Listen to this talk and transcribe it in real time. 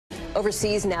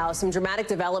Overseas now, some dramatic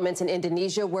developments in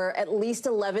Indonesia where at least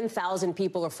 11,000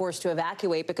 people are forced to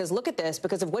evacuate because look at this,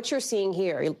 because of what you're seeing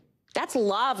here. That's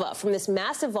lava from this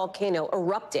massive volcano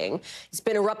erupting. It's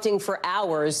been erupting for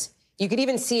hours. You could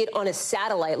even see it on a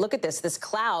satellite. Look at this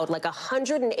cloud like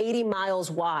 180 miles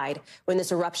wide when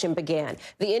this eruption began.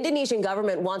 The Indonesian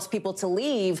government wants people to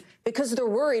leave because they're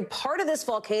worried part of this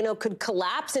volcano could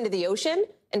collapse into the ocean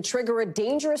and trigger a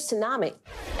dangerous tsunami.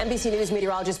 NBC News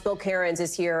meteorologist Bill Cairns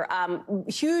is here.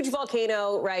 Huge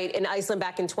volcano, right, in Iceland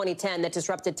back in 2010 that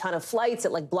disrupted a ton of flights.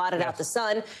 It blotted out the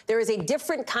sun. There is a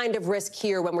different kind of risk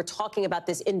here when we're talking about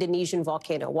this Indonesian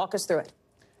volcano. Walk us through it.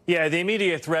 Yeah, the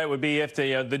immediate threat would be if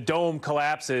the dome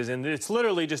collapses, and it's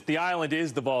literally just the island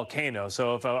is the volcano.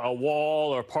 So if a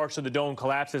wall or parts of the dome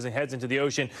collapses and heads into the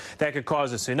ocean, that could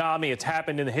cause a tsunami. It's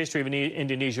happened in the history of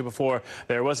Indonesia before.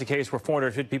 There was a case where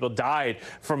 450 people died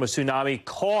from a tsunami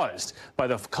caused by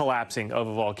the collapsing of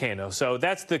a volcano. So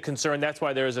that's the concern. That's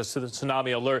why there is a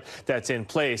tsunami alert that's in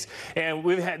place. And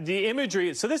we've had the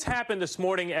imagery. So this happened this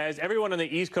morning as everyone on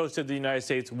the east coast of the United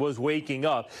States was waking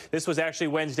up. This was actually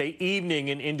Wednesday evening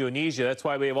in Indonesia. That's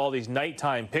why we have all these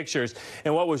nighttime pictures.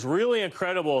 And what was really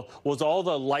incredible was all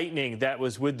the lightning that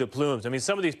was with the plumes. I mean,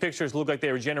 some of these pictures look like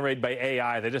they were generated by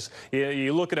AI. They just,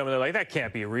 you look at them and they're like, that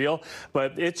can't be real.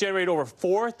 But it generated over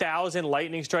 4,000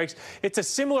 lightning strikes. It's a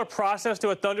similar process to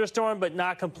a thunderstorm, but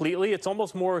not completely. It's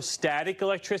almost more static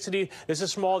electricity. This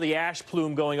is from all the ash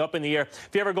plume going up in the air. If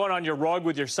you ever gone on your rug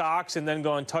with your socks and then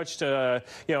go and touched a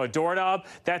doorknob,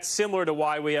 that's similar to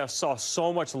why we saw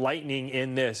so much lightning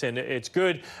in this. And it's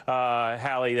good,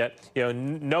 Hallie, that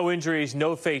no injuries,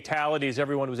 no fatalities.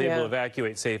 Everyone was able to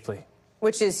evacuate safely.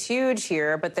 Which is huge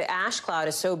here, but the ash cloud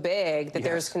is so big that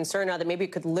there's concern now that maybe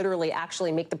it could literally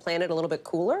actually make the planet a little bit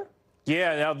cooler.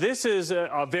 Yeah, now this is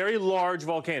a very large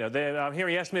volcano. I'm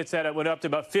hearing estimates that it went up to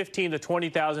about 15 to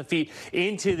 20,000 feet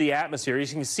into the atmosphere. You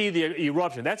can see the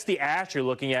eruption. That's the ash you're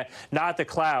looking at, not the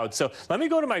cloud. So let me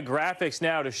go to my graphics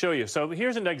now to show you. So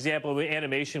here's an example of an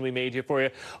animation we made here for you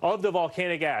of the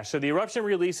volcanic ash. So the eruption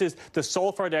releases the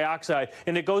sulfur dioxide,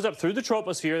 and it goes up through the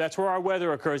troposphere. That's where our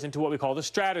weather occurs, into what we call the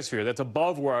stratosphere. That's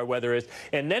above where our weather is.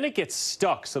 And then it gets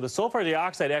stuck. So the sulfur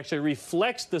dioxide actually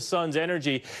reflects the sun's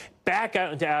energy back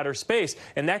out into outer space,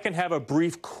 and that can have a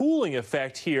brief cooling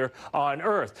effect here on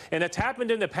Earth. And it's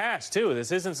happened in the past, too.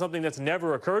 This isn't something that's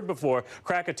never occurred before.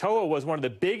 Krakatoa was one of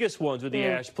the biggest ones with the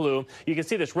ash plume. You can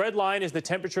see this red line is the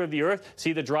temperature of the Earth.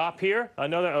 See the drop here?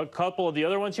 A couple of the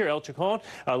other ones here, El Chacon,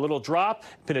 a little drop,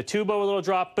 Pinatubo, a little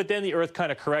drop, but then the Earth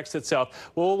kind of corrects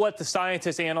itself. We'll let the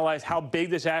scientists analyze how big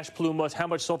this ash plume was, how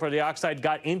much sulfur dioxide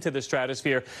got into the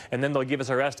stratosphere, and then they'll give us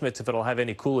our estimates if it'll have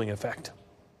any cooling effect.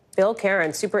 Bill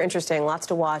Cairns, super interesting. Lots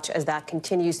to watch as that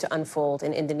continues to unfold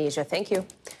in Indonesia. Thank you.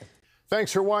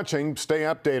 Thanks for watching. Stay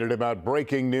updated about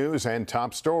breaking news and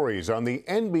top stories on the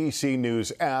NBC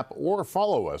News app or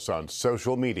follow us on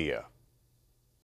social media.